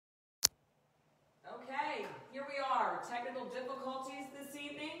technical difficulties this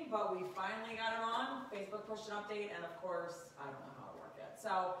evening, but we finally got it on. Facebook pushed an update, and of course, I don't know how to work it.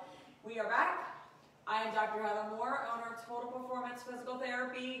 So we are back. I am Dr. Heather Moore, owner of Total Performance Physical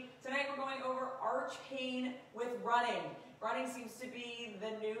Therapy. Tonight we're going over arch pain with running. Running seems to be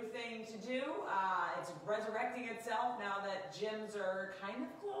the new thing to do. It's resurrecting itself now that gyms are kind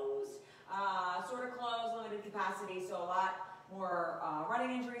of closed, sort of closed, limited capacity, so a lot more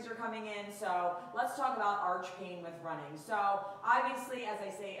running injuries are coming in. So let's talk about arch pain with running. So obviously, as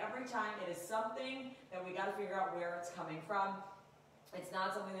I say every time, it is something that we got to figure out where it's coming from. It's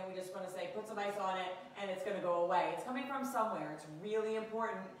not something that we just want to say, put some ice on it, and it's going to go away. It's coming from somewhere. It's really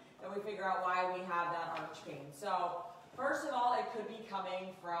important that we figure out why we have that arch pain. So first of all, it could be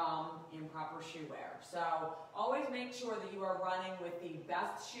coming from improper shoe wear. So always make sure that you are running with the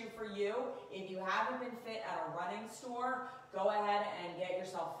best shoe for you. If you haven't been fit at a running store, go ahead and get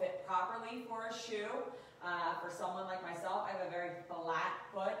yourself fit properly for a shoe. For someone like myself, I have a very flat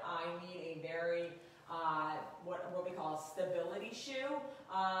foot. I need a very what we call a stability shoe,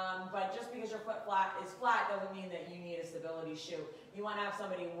 but just because your foot is flat doesn't mean that you need a stability shoe. You want to have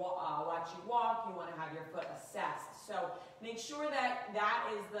somebody watch you walk, you want to have your foot assessed. So make sure that that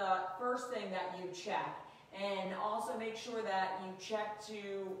is the first thing that you check, and also make sure that you check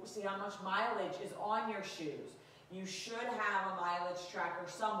to see how much mileage is on your shoes. You should have a mileage tracker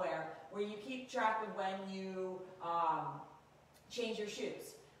somewhere where you keep track of when you change your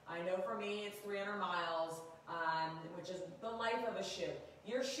shoes. I know for me it's 300 miles, which is the life of a shoe.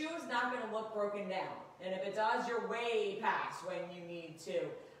 Your shoe is not going to look broken down, and if it does, you're way past when you need to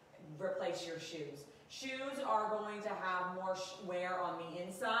replace your shoes. Shoes are going to have more wear on the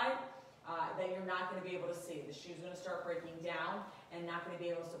inside that you're not going to be able to see. The shoe's going to start breaking down and not going to be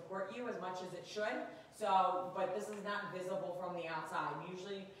able to support you as much as it should. So, but this is not visible from the outside.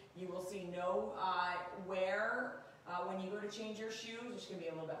 Usually you will see no wear when you go to change your shoes, which can be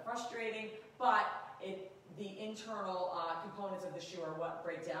a little bit frustrating, but the internal components of the shoe are what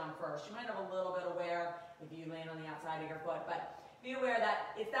break down first. You might have a little bit of wear if you land on the outside of your foot, but be aware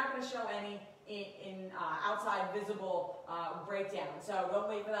that it's not going to show any outside visible breakdown. So don't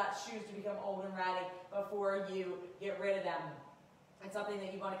wait for that shoes to become old and ratty before you get rid of them. It's something that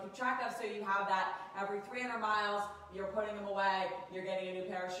you want to keep track of, so you have that every 300 miles, you're putting them away, you're getting a new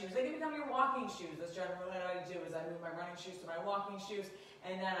pair of shoes. They can become your walking shoes. That's generally what I do, is I move my running shoes to my walking shoes,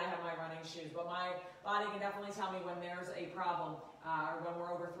 and then I have my running shoes. But my body can definitely tell me when there's a problem, or when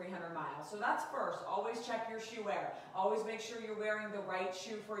we're over 300 miles. So that's first. Always check your shoe wear. Always make sure you're wearing the right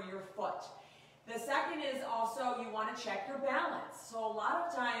shoe for your foot. The second is also you want to check your balance. So a lot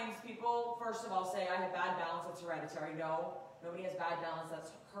of times people, first of all, say, I have bad balance, it's hereditary. No. Nobody has bad balance,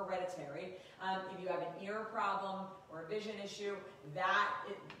 that's hereditary. If you have an ear problem or a vision issue, that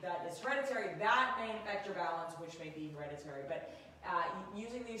is hereditary. That may affect your balance, which may be hereditary. But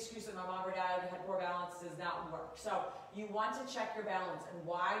using the excuse that my mom or dad had poor balance does not work. So you want to check your balance. And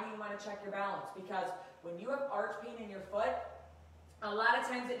why do you want to check your balance? Because when you have arch pain in your foot, a lot of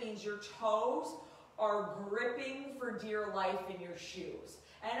times it means your toes are gripping for dear life in your shoes.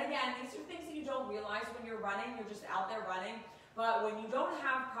 And again, these are things that you don't realize when you're running. You're just out there running. But when you don't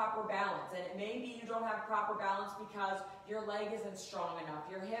have proper balance, and it may be you don't have proper balance because your leg isn't strong enough,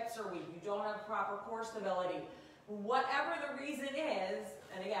 your hips are weak, you don't have proper core stability, whatever the reason is,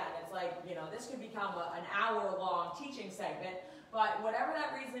 and again, it's like, you know, this could become an hour-long teaching segment, but whatever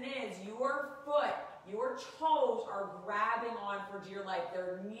that reason is, your foot, your toes are grabbing on for dear life.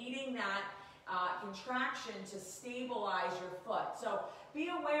 They're needing that contraction to stabilize your foot. So be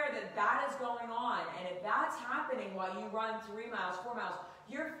aware that that is going on, and if that's happening while you run 3 miles, 4 miles,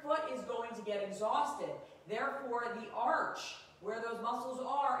 your foot is going to get exhausted. Therefore, the arch, where those muscles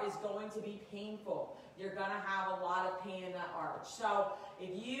are, is going to be painful. You're going to have a lot of pain in that arch. So if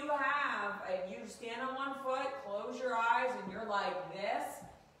you stand on one foot, close your eyes, and you're like this,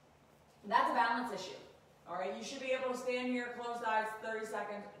 that's a balance issue. All right, you should be able to stand here, closed eyes, 30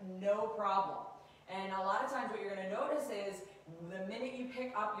 seconds, no problem. And a lot of times what you're going to notice is the minute you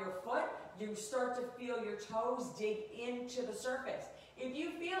pick up your foot, you start to feel your toes dig into the surface. If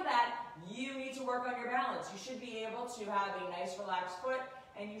you feel that, you need to work on your balance. You should be able to have a nice relaxed foot,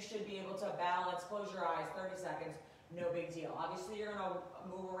 and you should be able to balance, close your eyes, 30 seconds, no big deal. Obviously, you're going to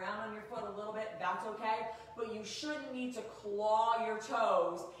move around on your foot a little bit, that's okay, but you shouldn't need to claw your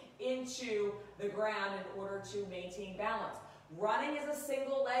toes into the ground in order to maintain balance. Running is a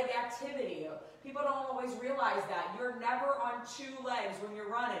single leg activity. People don't always realize that. You're never on 2 legs when you're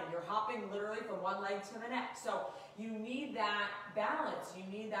running. You're hopping literally from one leg to the next. So you need that balance. You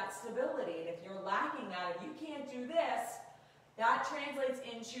need that stability. And if you're lacking that, if you can't do this, that translates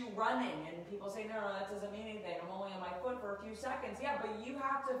into running. And people say, no, that doesn't mean anything. I'm only on my foot for a few seconds. Yeah, but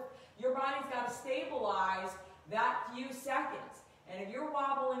your body's got to stabilize that few seconds. And if you're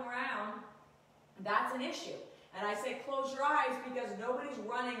wobbling around, that's an issue. And I say close your eyes because nobody's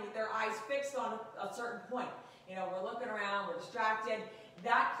running with their eyes fixed on a certain point. We're looking around, we're distracted.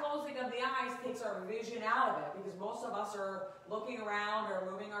 That closing of the eyes takes our vision out of it because most of us are looking around or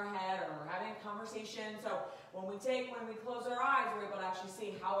moving our head or having a conversation. So when we close our eyes, we're able to actually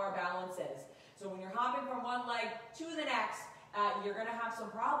see how our balance is. So when you're hopping from one leg to the next, you're going to have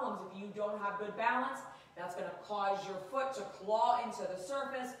some problems if you don't have good balance. That's going to cause your foot to claw into the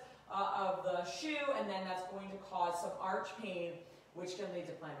surface of the shoe, and then that's going to cause some arch pain, which can lead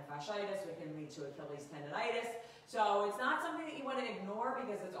to plantar fasciitis, which can lead to Achilles tendonitis. So it's not something that you want to ignore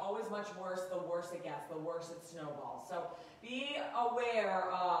because it's always much worse the worse it gets, the worse it snowballs. So be aware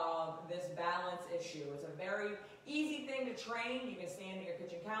of this balance issue. It's a very easy thing to train. You can stand at your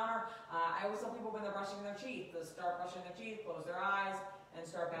kitchen counter. I always tell people when they're brushing their teeth, to start brushing their teeth, close their eyes, and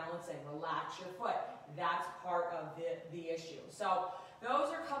start balancing. Relax your foot. That's part of the issue. So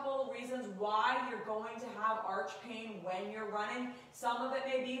those are a couple of reasons why you're going to have arch pain when you're running. Some of it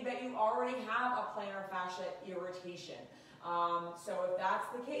may be that you already have a plantar fascia irritation. So if that's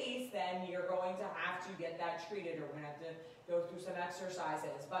the case, then you're going to have to get that treated, or we're going to have to go through some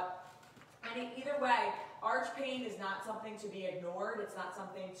exercises. But either way, arch pain is not something to be ignored. It's not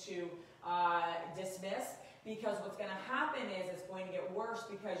something to dismiss, because what's going to happen is it's going to get worse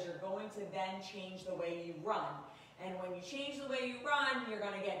because you're going to then change the way you run. And when you change the way you run, you're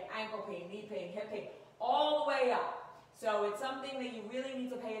going to get ankle pain, knee pain, hip pain, all the way up. So it's something that you really need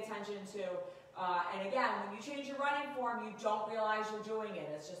to pay attention to. And again, when you change your running form, you don't realize you're doing it.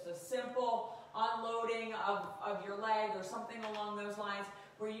 It's just a simple unloading of your leg or something along those lines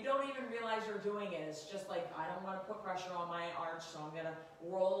where you don't even realize you're doing it. It's just like, I don't want to put pressure on my arch, so I'm going to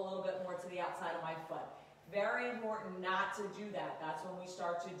roll a little bit more to the outside of my foot. Very important not to do that. That's when we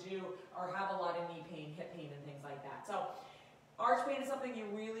start to do or have a lot of knee pain, hip pain, and things like that. So arch pain is something you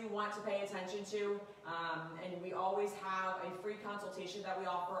really want to pay attention to, and we always have a free consultation that we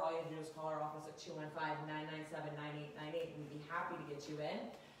offer. All you have to do is call our office at 215-997-9898, and we'd be happy to get you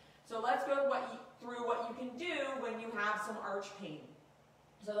in. So let's go through what you can do when you have some arch pain.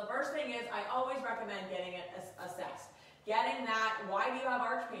 So the first thing is I always recommend getting it assessed. Getting that, why do you have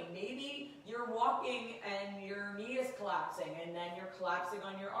arch pain? Maybe you're walking and your knee is collapsing and then you're collapsing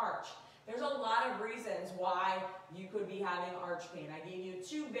on your arch. There's a lot of reasons why you could be having arch pain. I gave you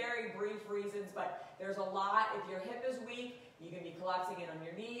two very brief reasons, but there's a lot. If your hip is weak, you can be collapsing in on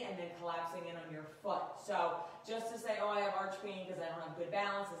your knee and then collapsing in on your foot. So just to say, oh, I have arch pain because I don't have good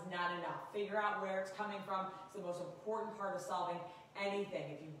balance is not enough. Figure out where it's coming from. It's the most important part of solving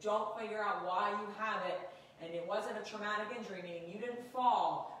anything. If you don't figure out why you have it, and it wasn't a traumatic injury, meaning you didn't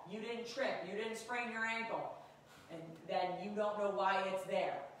fall, you didn't trip, you didn't sprain your ankle, and then you don't know why it's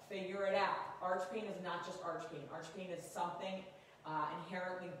there. Figure it out. Arch pain is not just arch pain. Arch pain is something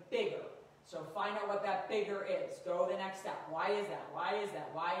inherently bigger. So find out what that bigger is. Go the next step. Why is that? Why is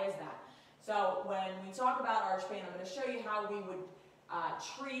that? Why is that? So when we talk about arch pain, I'm going to show you how we would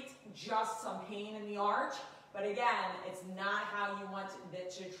treat just some pain in the arch. But again, it's not how you want to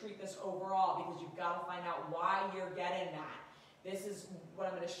treat this overall, because you've got to find out why you're getting that. This is what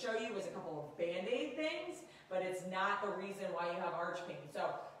I'm going to show you is a couple of Band-Aid things, but it's not the reason why you have arch pain.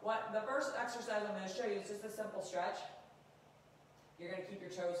 So the first exercise I'm going to show you is just a simple stretch. You're going to keep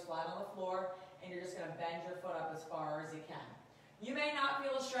your toes flat on the floor, and you're just going to bend your foot up as far as you can. You may not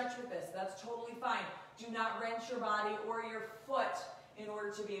feel a stretch with this. That's totally fine. Do not wrench your body or your foot in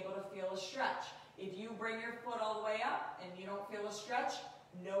order to be able to feel a stretch. If you bring your foot all the way up and you don't feel a stretch,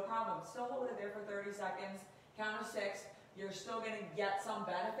 no problem. Still hold it there for 30 seconds, count to 6. You're still going to get some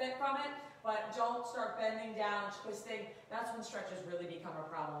benefit from it, but don't start bending down and twisting. That's when stretches really become a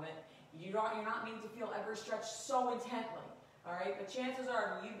problem. You're not meant to feel every stretch so intently, all right? But chances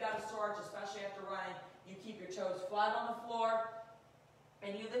are, when you've got a sore arch, especially after running, you keep your toes flat on the floor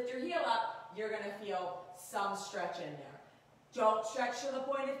and you lift your heel up, you're going to feel some stretch in there. Don't stretch to the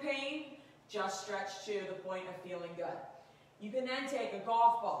point of pain. Just stretch to the point of feeling good. You can then take a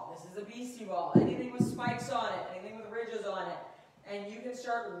golf ball. This is a BC ball. Anything with spikes on it, anything with ridges on it. And you can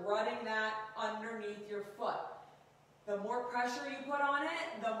start running that underneath your foot. The more pressure you put on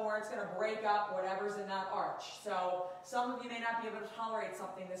it, the more it's going to break up whatever's in that arch. So some of you may not be able to tolerate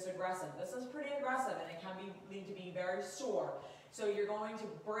something this aggressive. This is pretty aggressive, and it can lead to being very sore. So you're going to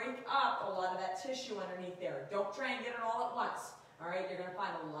break up a lot of that tissue underneath there. Don't try and get it all at once. All right, you're going to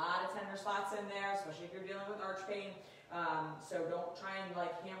find a lot of tender spots in there, especially if you're dealing with arch pain. So don't try and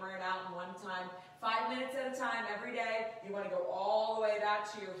like hammer it out in one time. 5 minutes at a time every day. You want to go all the way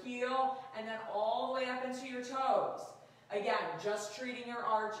back to your heel and then all the way up into your toes. Again, just treating your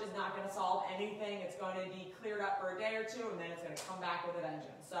arch is not going to solve anything. It's going to be cleared up for a day or two, and then it's going to come back with a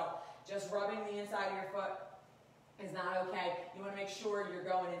vengeance. So just rubbing the inside of your foot is not okay. You want to make sure you're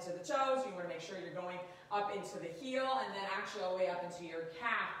going into the toes. You want to make sure you're going up into the heel, and then actually all the way up into your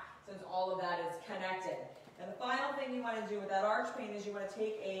calf, since all of that is connected. And the final thing you want to do with that arch pain is you want to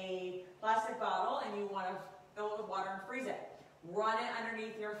take a plastic bottle and you want to fill it with water and freeze it. Run it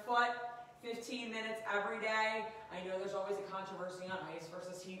underneath your foot. 15 minutes every day. I know there's always a controversy on ice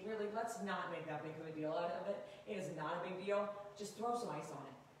versus heat. Really, let's not make that big of a deal out of it. It is not a big deal. Just throw some ice on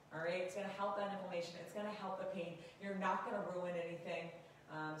it. All right? It's going to help that inflammation. It's going to help the pain. You're not going to ruin anything.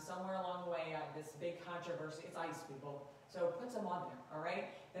 Somewhere along the way, this big controversy, it's ice, people. So put some on there, all right?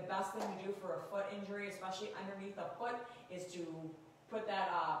 The best thing to do for a foot injury, especially underneath the foot, is to put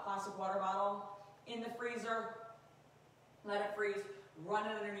that plastic water bottle in the freezer, let it freeze, run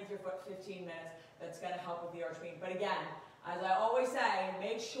it underneath your foot 15 minutes. That's going to help with the arch pain. But again, as I always say,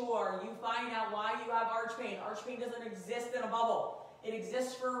 make sure you find out why you have arch pain. Arch pain doesn't exist in a bubble. It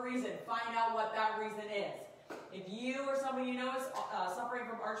exists for a reason. Find out what that reason is. If you or somebody you know is suffering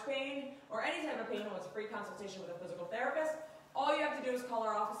from arch pain or any type of pain and wants a free consultation with a physical therapist, all you have to do is call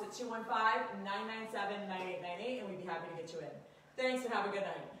our office at 215-997-9898 and we'd be happy to get you in. Thanks and have a good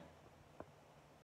night.